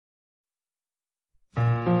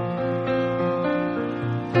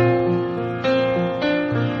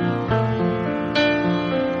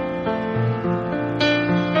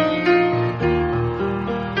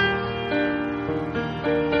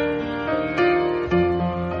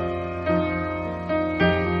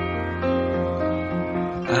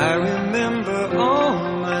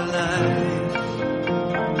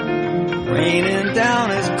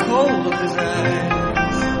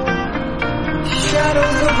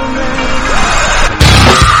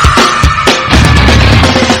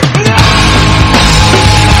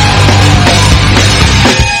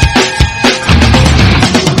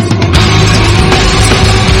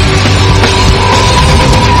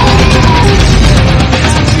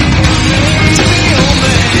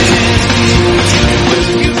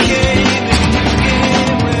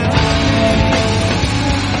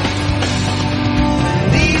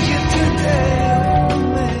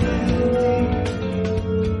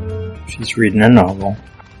She's reading a novel.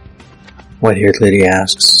 White-haired lady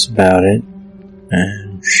asks about it,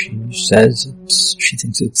 and she says she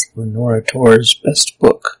thinks it's Lenora Torr's best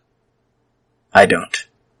book. I don't,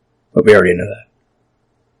 but we already know that.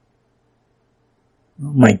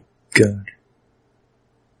 Oh my god.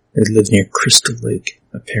 They live near Crystal Lake,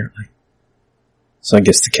 apparently. So I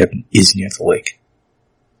guess the cabin is near the lake.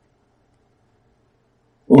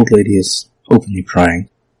 Old lady is openly prying.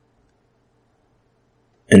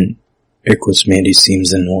 And air quotes Mandy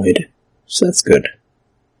seems annoyed, so that's good.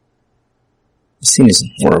 The scene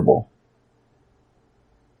isn't horrible.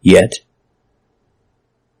 Yet.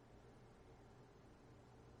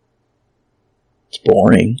 It's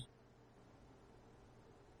boring.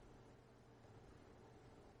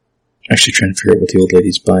 Actually trying to figure out what the old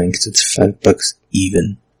lady's buying, because it's $5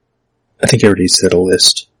 even. I think I already said a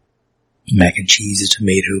list. Mac and cheese, a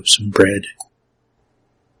tomato, some bread.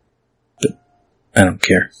 But I don't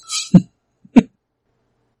care.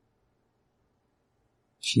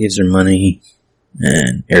 She gives her money,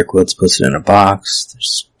 and air quotes puts it in a box.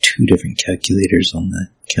 There's 2 different calculators on the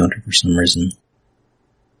counter for some reason.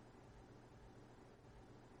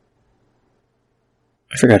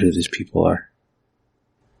 I forgot who these people are.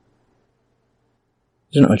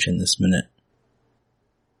 There's not much in this minute.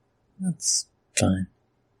 That's fine.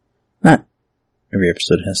 Not every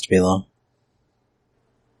episode has to be long.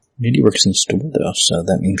 Mandy works in a store though, so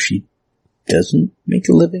that means she doesn't make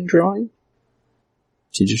a living drawing?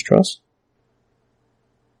 She just draws?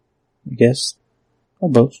 I guess. Or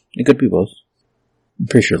both. It could be both. I'm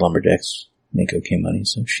pretty sure lumberjacks make okay money,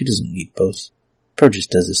 so she doesn't need both. Pro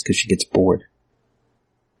just does this because she gets bored.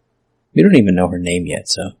 We don't even know her name yet,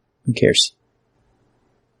 so who cares?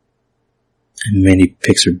 And Mandy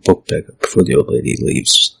picks her book back up before the old lady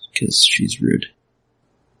leaves, because she's rude.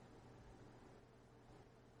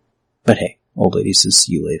 But hey, old lady says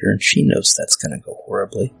see you later, and she knows that's gonna go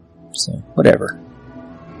horribly. So, whatever.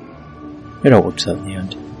 It all works out in the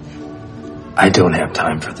end. I don't have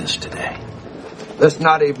time for this today. That's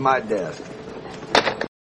not even my desk.